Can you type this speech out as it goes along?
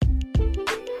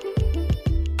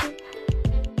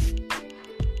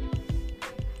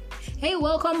Hey,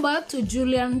 welcome back to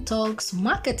Julian Talks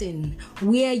Marketing,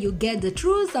 where you get the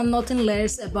truth and nothing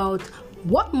less about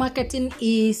what marketing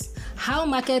is, how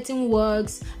marketing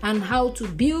works, and how to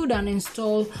build and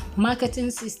install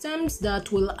marketing systems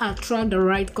that will attract the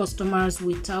right customers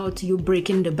without you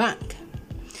breaking the bank.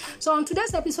 So on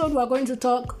today's episode, we're going to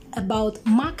talk about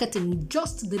marketing,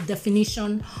 just the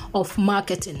definition of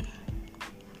marketing.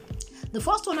 The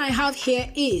first one I have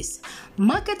here is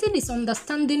marketing is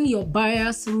understanding your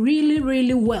buyers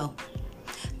really well.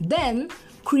 Then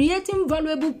creating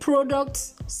valuable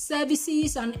products,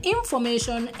 services, and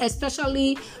information,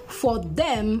 especially for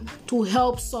them to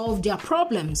help solve their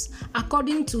problems,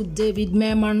 according to David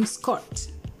Meerman Scott.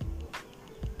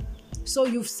 So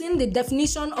you've seen the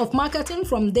definition of marketing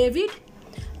from David,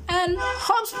 and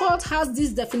HubSpot has this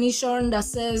definition that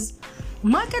says,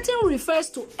 marketing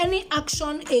refers to any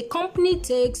action a company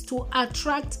takes to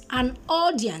attract an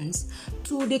audience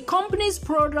to the company's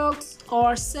products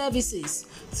or services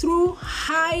through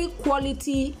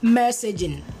high-quality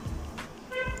messaging.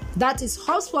 That is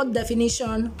HubSpot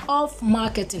definition of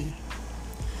marketing.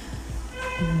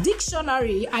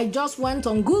 Dictionary, I just went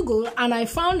on Google and I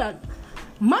found that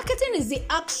marketing is the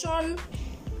action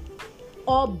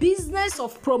or business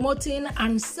of promoting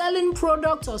and selling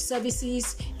products or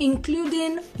services,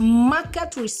 including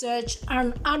market research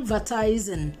and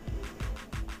advertising.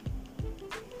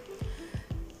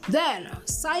 Then,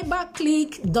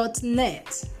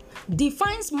 cyberclick.net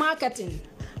defines marketing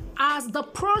as the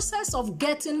process of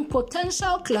getting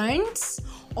potential clients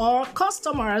or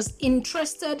customers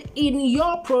interested in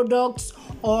your products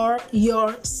or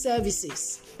your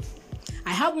services.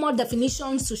 I have more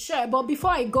definitions to share, but before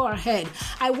I go ahead,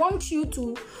 I want you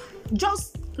to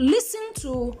just listen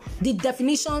to the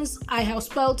definitions I have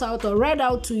spelled out or read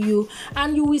out to you,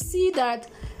 and you will see that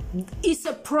it's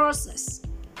a process.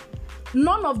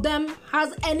 None of them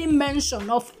has any mention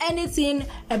of anything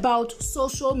about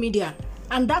social media.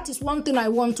 And that is one thing I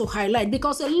want to highlight,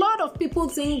 because a lot of people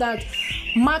think that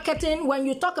marketing, when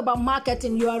you talk about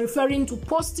marketing, you are referring to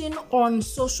posting on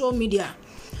social media.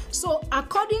 So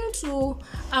according to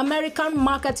American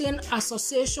Marketing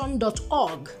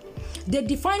Association.org, they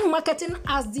define marketing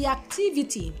as the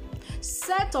activity,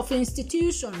 set of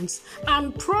institutions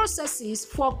and processes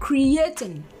for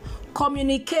creating,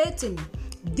 communicating,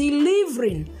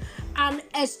 delivering, and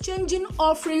exchanging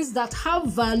offerings that have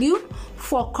value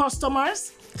for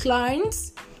customers,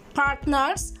 clients,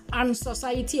 partners, and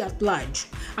society at large.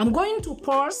 I'm going to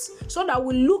pause so that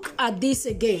we look at this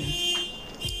again.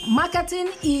 Marketing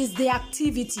is the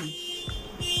activity,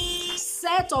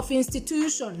 set of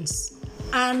institutions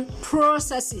and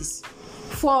processes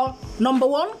for, number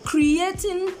one,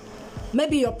 creating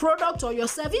maybe your product or your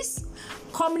service,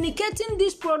 communicating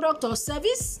this product or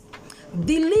service,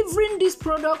 delivering this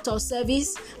product or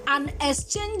service, and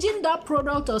exchanging that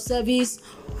product or service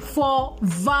for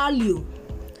value.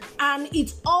 And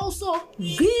it also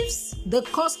gives the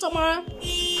customer,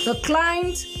 the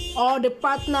client, or the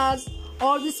partners,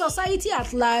 or the society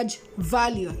at large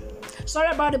value.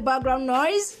 Sorry about the background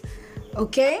noise.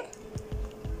 Okay.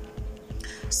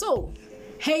 So,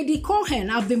 Heidi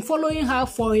Cohen, I've been following her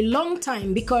for a long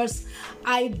time because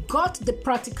I got the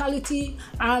practicality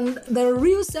and the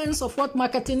real sense of what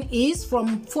marketing is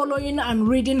from following and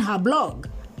reading her blog.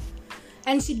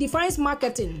 And she defines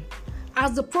marketing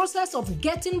as the process of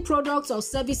getting products or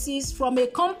services from a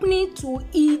company to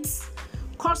its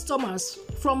customers,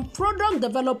 from product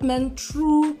development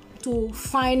through to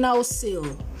final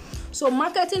sale. So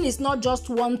marketing is not just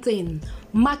one thing.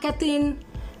 Marketing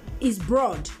is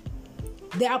broad.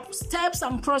 There are steps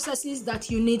and processes that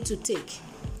you need to take.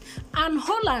 Anne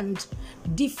Holland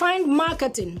defined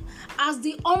marketing as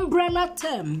the umbrella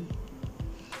term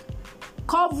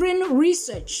covering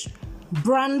research,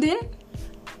 branding,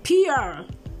 PR,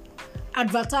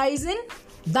 advertising,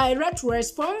 direct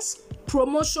response,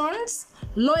 promotions,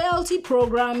 loyalty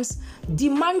programs,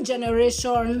 demand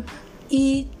generation,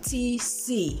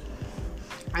 etc.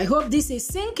 I hope this is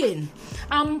sinking.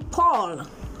 Paul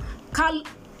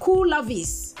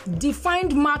Kulavis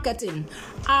defined marketing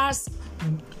as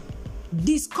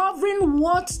discovering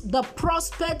what the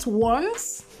prospect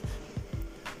wants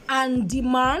and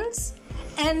demands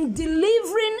and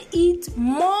delivering it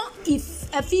more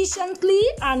efficiently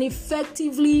and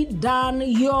effectively than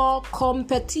your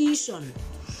competition.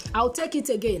 I'll take it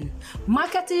again.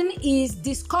 Marketing is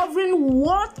discovering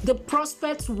what the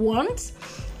prospect wants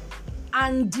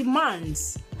and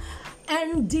demands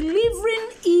and delivering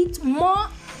it more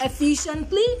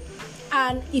efficiently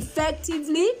and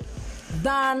effectively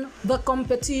than the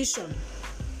competition.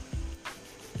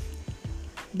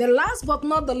 The last but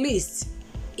not the least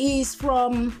is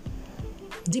from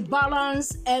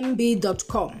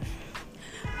thebalancemb.com.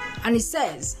 And it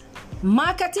says,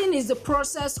 marketing is the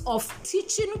process of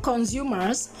teaching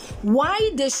consumers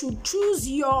why they should choose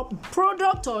your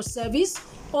product or service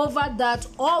over that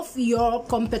of your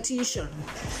competition.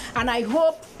 And I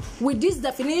hope with these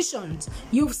definitions,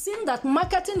 you've seen that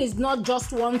marketing is not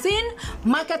just one thing.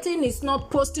 Marketing is not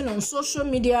posting on social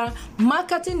media.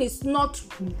 Marketing is not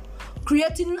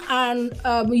creating and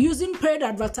using paid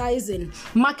advertising.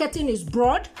 Marketing is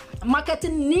broad.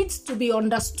 Marketing needs to be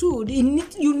understood.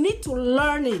 You need to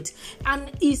learn it,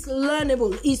 and it's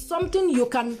learnable. It's something you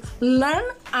can learn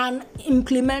and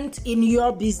implement in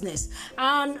your business.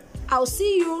 And I'll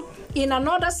see you in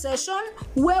another session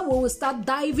where we will start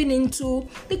diving into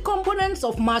the components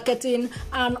of marketing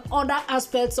and other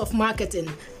aspects of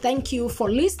marketing. Thank you for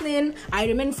listening. I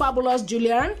remain Fabulous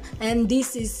Julian, and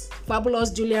this is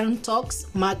Fabulous Julian Talks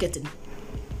Marketing.